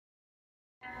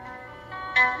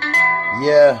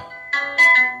Yeah,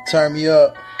 turn me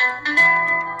up.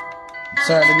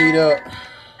 Turn the beat up.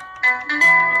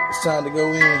 It's time to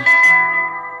go in.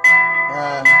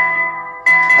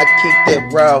 I kick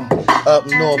that raw up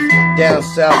north, down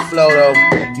south flow though.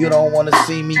 You don't wanna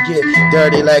see me get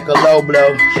dirty like a low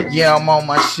blow. Yeah, I'm on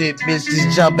my shit, bitch,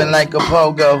 just jumping like a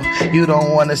pogo. You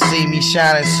don't wanna see me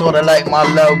shining sorta like my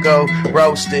logo.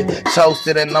 Roasted,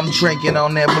 toasted, and I'm drinking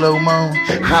on that blue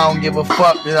moon. I don't give a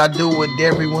fuck that I do it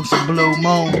every once a blue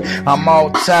moon. I'm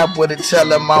all top with it, tell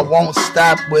them I won't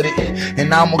stop with it.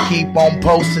 And I'ma keep on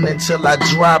posting until I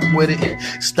drop with it.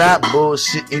 Stop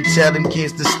bullshit and tell them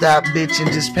kids to stop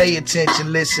bitching. Just pay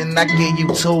attention, listen, I give you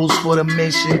tools for the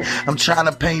mission. I'm trying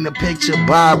to paint a picture,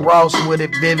 Bob Ross with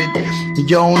it vivid. You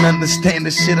don't understand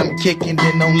the shit I'm kicking,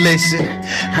 then don't listen.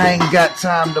 I ain't got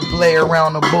time to play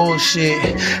around the bullshit.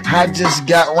 I just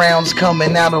got rounds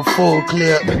coming out of full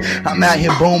clip. I'm out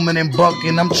here booming and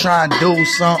bucking, I'm trying to do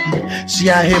something. She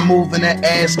out here moving that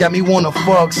ass, got me wanna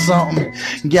fuck something.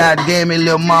 God damn it,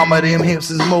 little mama, them hips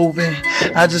is moving.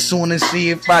 I just wanna see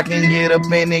if I can get up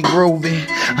in it groovy.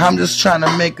 I'm just trying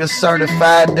to make a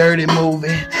certified dirty movie.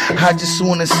 I just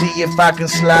wanna see if I can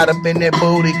slide up in that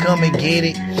booty, come and get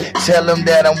it. Tell them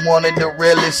that I'm one of the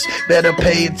realest. Better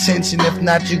pay attention, if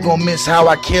not you gon' miss how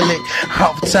I kill it.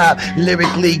 Off top,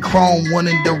 lyrically chrome, one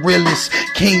of the realest.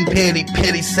 King Petty,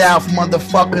 Petty South,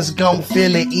 motherfuckers gon'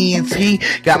 feel it. ENT,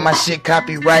 got my shit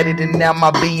copyrighted and now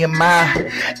my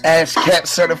BMI. ASCAP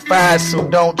certified, so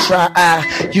don't try.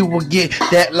 You will get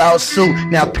that lawsuit.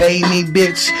 Now pay me,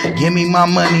 bitch, give me my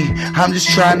money. I'm just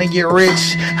trying to get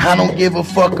rich. I don't give a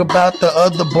fuck about the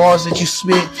other bars that you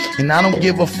spit. And I don't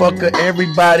give a fuck of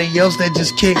everybody else that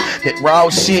just kick. That raw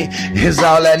shit is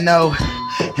all I know.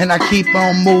 And I keep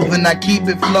on moving, I keep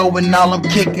it flowing. All I'm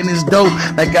kicking is dope.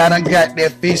 Like I done got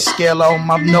that fish scale on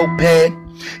my notepad.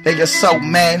 They are so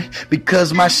mad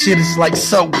because my shit is like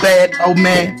so bad, oh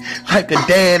man. Like a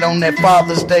dad on that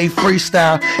Father's Day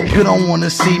freestyle. You don't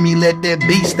wanna see me let that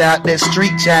beast out, that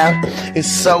street child.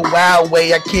 It's so wild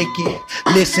way I kick it.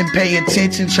 Listen, pay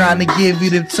attention, trying to give you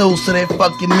the tools to that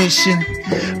fucking mission.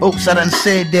 Oops, I done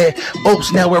said that.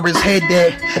 Oops, now where his head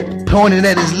at? Pointed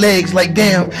at his legs like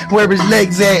damn, where his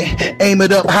legs at? Aim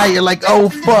it up higher like oh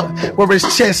fuck, where his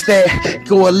chest at?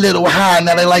 Go a little higher,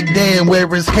 now they like damn, where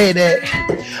his head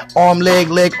at? Arm,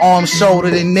 leg, arm, shoulder,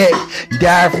 and neck.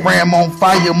 Diaphragm on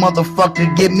fire,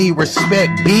 motherfucker, give me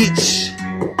respect, bitch.